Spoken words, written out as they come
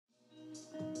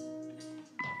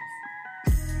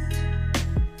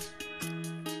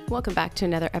Welcome back to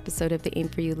another episode of the Aim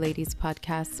for You Ladies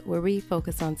podcast, where we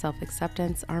focus on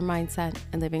self-acceptance, our mindset,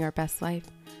 and living our best life.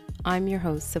 I'm your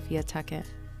host, Sophia Tuckett.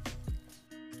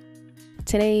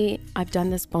 Today, I've done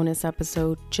this bonus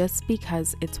episode just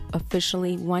because it's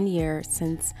officially 1 year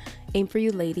since Aim for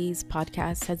You Ladies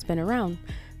podcast has been around.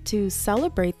 To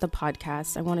celebrate the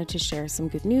podcast, I wanted to share some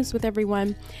good news with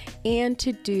everyone and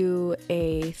to do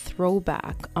a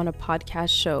throwback on a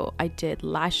podcast show I did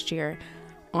last year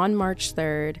on March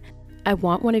 3rd. I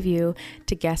want one of you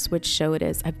to guess which show it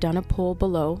is. I've done a poll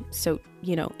below, so,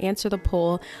 answer the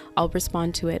poll. I'll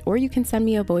respond to it, or you can send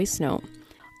me a voice note.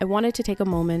 I wanted to take a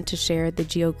moment to share the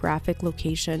geographic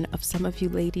location of some of you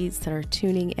ladies that are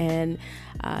tuning in,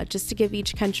 just to give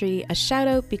each country a shout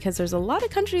out, because there's a lot of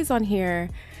countries on here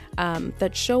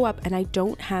that show up and I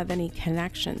don't have any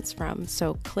connections from.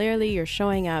 So clearly you're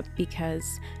showing up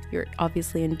because you're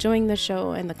obviously enjoying the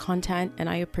show and the content, and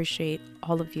I appreciate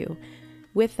all of you.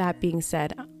 With that being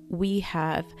said, we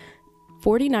have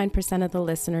 49% of the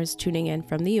listeners tuning in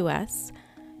from the US.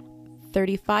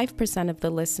 35% of the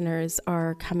listeners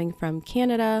are coming from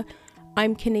Canada.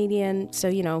 I'm Canadian,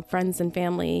 so, friends and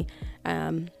family,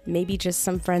 maybe just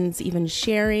some friends even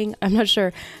sharing. I'm not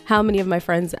sure how many of my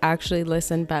friends actually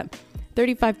listen, but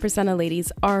 35% of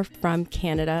ladies are from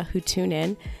Canada who tune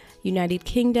in. United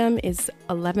Kingdom is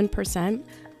 11%.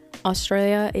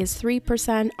 Australia is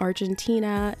 3%.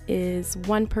 Argentina is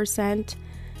 1%.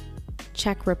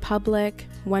 Czech Republic,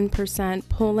 1%.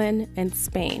 Poland and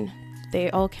Spain. They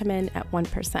all come in at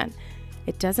 1%.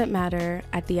 It doesn't matter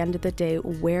at the end of the day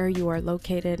where you are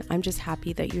located. I'm just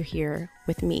happy that you're here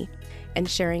with me and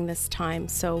sharing this time.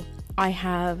 So I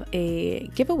have a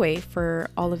giveaway for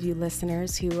all of you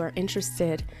listeners who are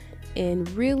interested in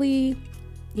really,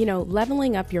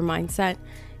 leveling up your mindset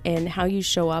and how you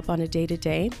show up on a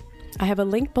day-to-day. I have a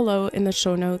link below in the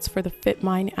show notes for the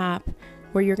FitMind app,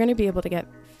 where you're going to be able to get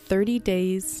 30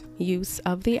 days use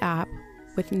of the app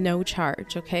with no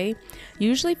charge, okay?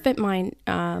 Usually FitMind,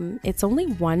 it's only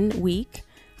 1 week.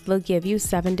 They'll give you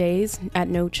 7 days at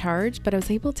no charge, but I was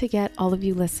able to get all of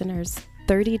you listeners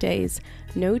 30 days,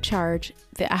 no charge.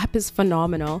 The app is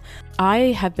phenomenal. I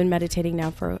have been meditating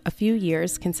now for a few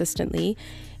years consistently,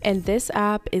 and this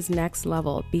app is next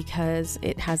level because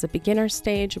it has a beginner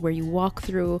stage where you walk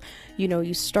through,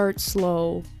 you start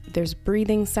slow. There's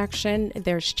breathing section,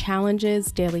 there's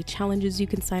challenges, daily challenges you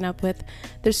can sign up with.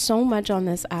 There's so much on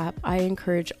this app. I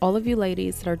encourage all of you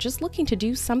ladies that are just looking to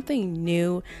do something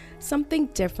new, something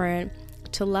different,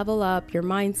 to level up your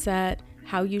mindset,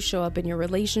 how you show up in your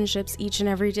relationships each and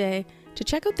every day, to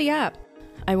check out the app.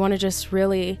 I want to just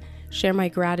really share my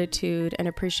gratitude and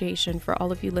appreciation for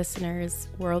all of you listeners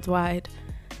worldwide.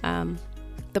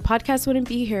 The podcast wouldn't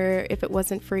be here if it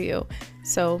wasn't for you.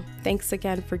 So thanks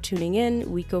again for tuning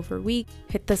in week over week.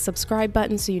 Hit the subscribe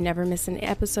button so you never miss an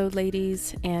episode,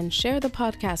 ladies, and share the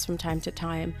podcast from time to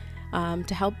time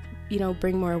to help,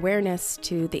 bring more awareness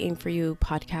to the Aim for You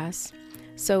podcast.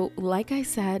 So like I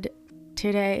said,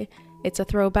 today, it's a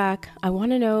throwback. I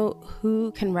want to know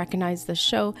who can recognize this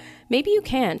show. Maybe you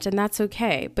can't, and that's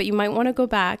okay, but you might want to go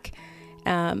back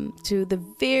to the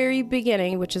very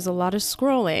beginning, which is a lot of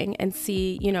scrolling, and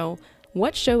see,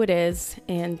 what show it is,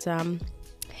 and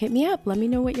hit me up. Let me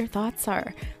know what your thoughts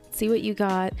are. See what you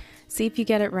got. See if you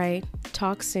get it right.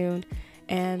 Talk soon,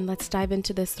 and let's dive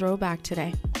into this throwback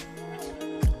today.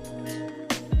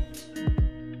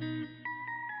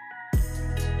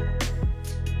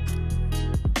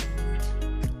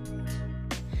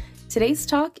 Today's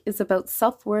talk is about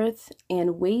self-worth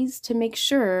and ways to make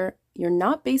sure you're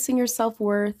not basing your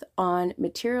self-worth on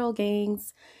material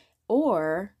gains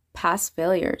or past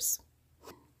failures.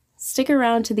 Stick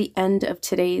around to the end of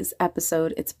today's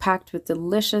episode. It's packed with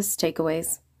delicious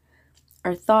takeaways.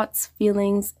 Our thoughts,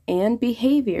 feelings, and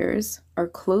behaviors are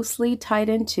closely tied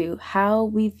into how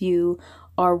we view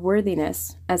our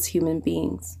worthiness as human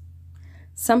beings.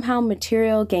 Somehow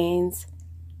material gains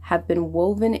have been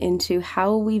woven into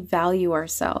how we value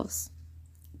ourselves.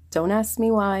 Don't ask me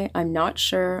why, I'm not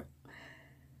sure.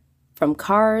 From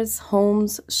cars,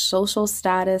 homes, social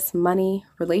status, money,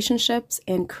 relationships,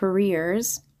 and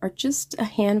careers are just a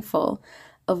handful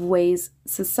of ways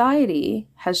society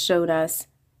has shown us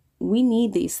we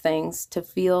need these things to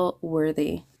feel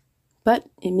worthy. But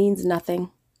it means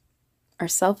nothing. Our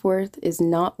self-worth is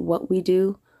not what we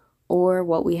do or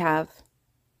what we have.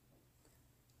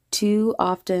 Too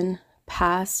often,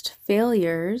 past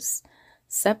failures,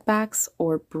 setbacks,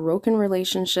 or broken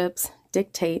relationships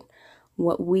dictate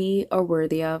what we are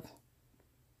worthy of.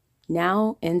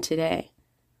 Now and today,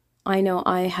 I know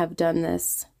I have done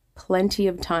this plenty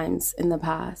of times in the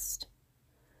past.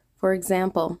 For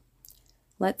example,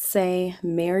 Let's say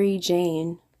Mary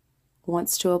Jane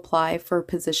wants to apply for a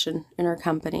position in her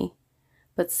company,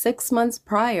 but 6 months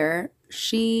prior,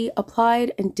 she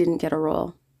applied and didn't get a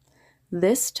role.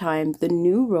 This time, the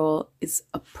new role is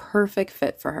a perfect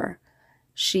fit for her.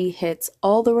 She hits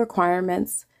all the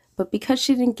requirements, but because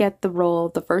she didn't get the role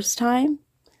the first time,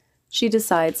 she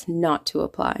decides not to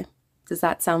apply. Does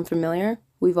that sound familiar?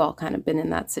 We've all kind of been in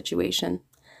that situation.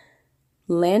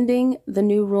 Landing the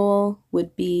new role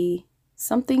would be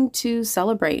something to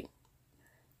celebrate,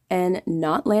 and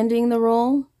not landing the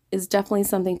role is definitely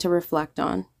something to reflect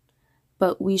on.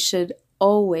 But we should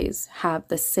always have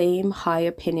the same high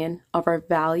opinion of our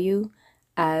value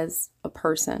as a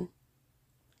person.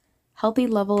 Healthy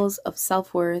levels of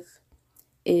self-worth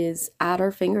is at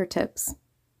our fingertips.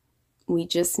 We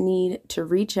just need to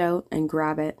reach out and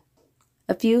grab it.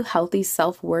 A few healthy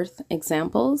self-worth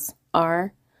examples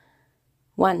are: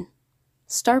 1.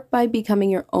 Start by becoming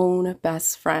your own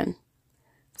best friend.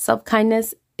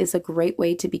 Self-kindness is a great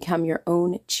way to become your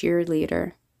own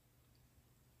cheerleader.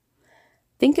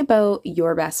 Think about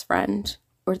your best friend,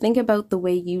 or think about the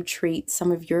way you treat some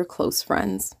of your close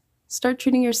friends. Start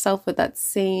treating yourself with that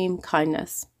same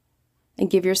kindness, and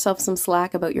give yourself some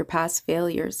slack about your past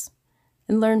failures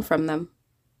and learn from them.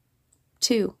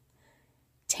 2.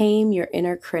 Tame your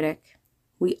inner critic.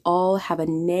 We all have a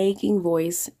nagging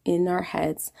voice in our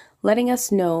heads, letting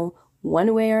us know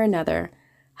one way or another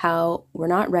how we're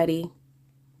not ready,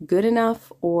 good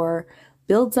enough, or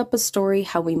builds up a story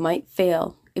how we might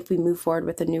fail if we move forward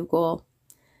with a new goal.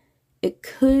 It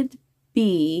could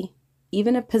be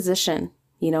even a position,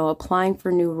 applying for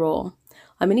a new role.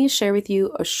 I'm going to share with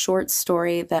you a short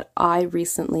story that I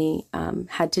recently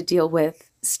had to deal with.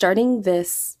 Starting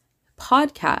this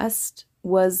podcast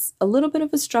was a little bit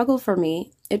of a struggle for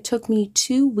me. It took me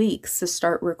 2 weeks to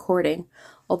start recording.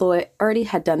 Although I already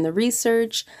had done the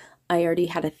research, I already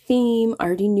had a theme, I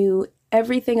already knew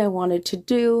everything I wanted to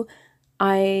do,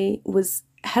 I was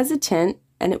hesitant,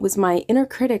 and it was my inner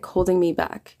critic holding me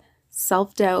back.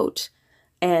 Self-doubt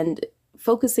and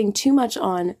focusing too much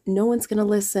on no one's going to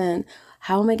listen,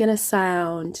 how am I going to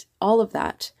sound, all of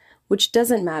that, which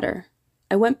doesn't matter.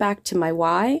 I went back to my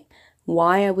why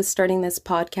I was starting this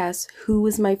podcast, who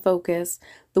was my focus,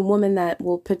 the woman that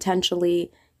will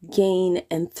potentially gain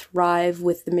and thrive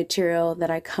with the material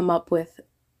that I come up with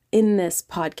in this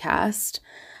podcast.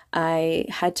 I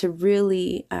had to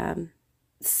really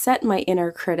set my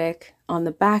inner critic on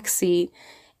the back seat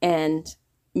and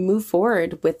move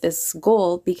forward with this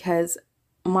goal, because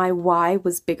my why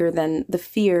was bigger than the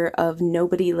fear of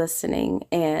nobody listening.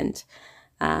 And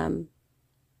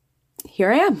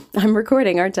here I am. I'm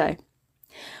recording, aren't I?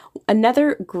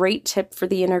 Another great tip for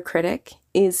the inner critic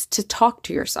is to talk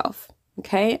to yourself,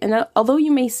 okay? And although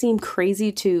you may seem crazy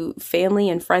to family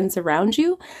and friends around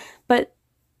you, but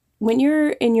when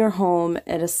you're in your home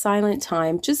at a silent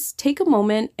time, just take a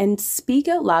moment and speak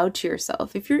out loud to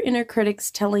yourself. If your inner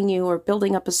critic's telling you or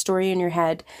building up a story in your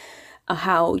head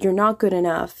how you're not good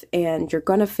enough and you're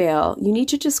going to fail, you need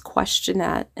to just question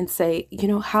that and say,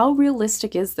 how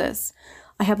realistic is this?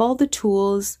 I have all the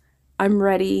tools. I'm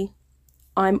ready.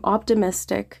 I'm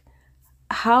optimistic.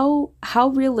 How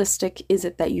realistic is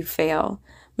it that you fail?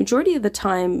 Majority of the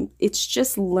time, it's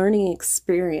just learning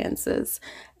experiences,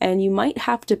 and you might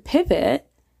have to pivot,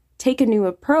 take a new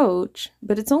approach,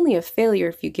 but it's only a failure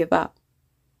if you give up.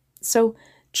 So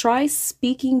try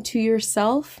speaking to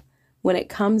yourself when it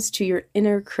comes to your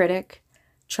inner critic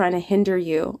trying to hinder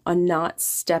you on not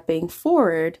stepping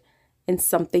forward in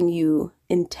something you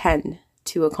intend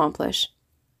to accomplish.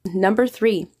 Number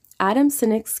 3, Adam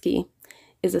Siniksky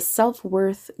is a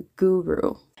self-worth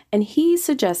guru, and he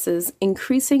suggests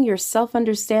increasing your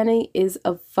self-understanding is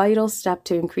a vital step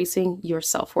to increasing your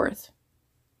self-worth.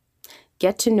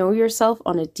 Get to know yourself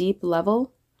on a deep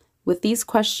level with these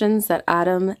questions that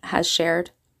Adam has shared.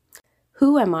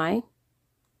 Who am I?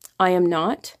 I am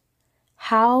not.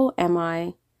 How am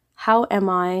I? How am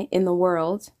I in the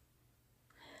world?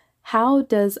 How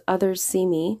does others see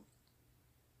me?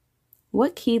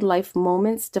 What key life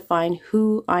moments define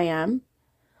who I am?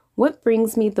 What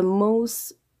brings me the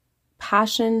most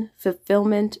passion,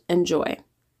 fulfillment, and joy?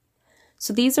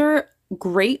 So these are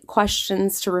great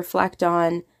questions to reflect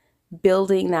on,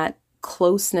 building that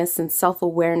closeness and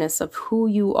self-awareness of who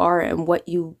you are and what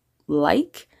you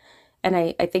like. And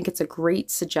I think it's a great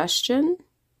suggestion.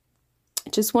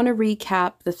 I just want to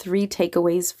recap the 3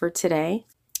 takeaways for today.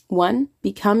 1,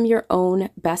 become your own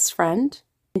best friend,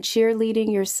 and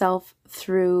cheerleading yourself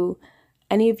through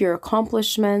any of your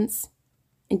accomplishments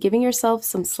and giving yourself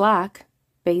some slack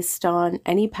based on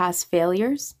any past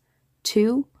failures.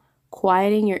 2,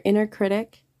 quieting your inner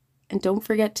critic And don't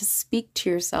forget to speak to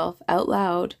yourself out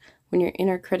loud when your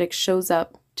inner critic shows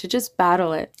up, to just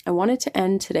battle it. I wanted to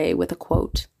end today with a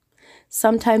quote.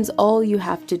 Sometimes all you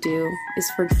have to do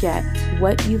is forget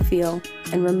what you feel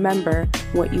and remember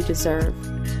what you deserve.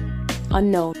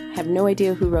 Unknown. I have no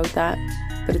idea who wrote that,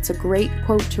 but it's a great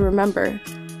quote to remember.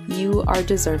 You are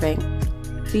deserving.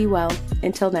 Be well.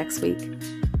 Until next week.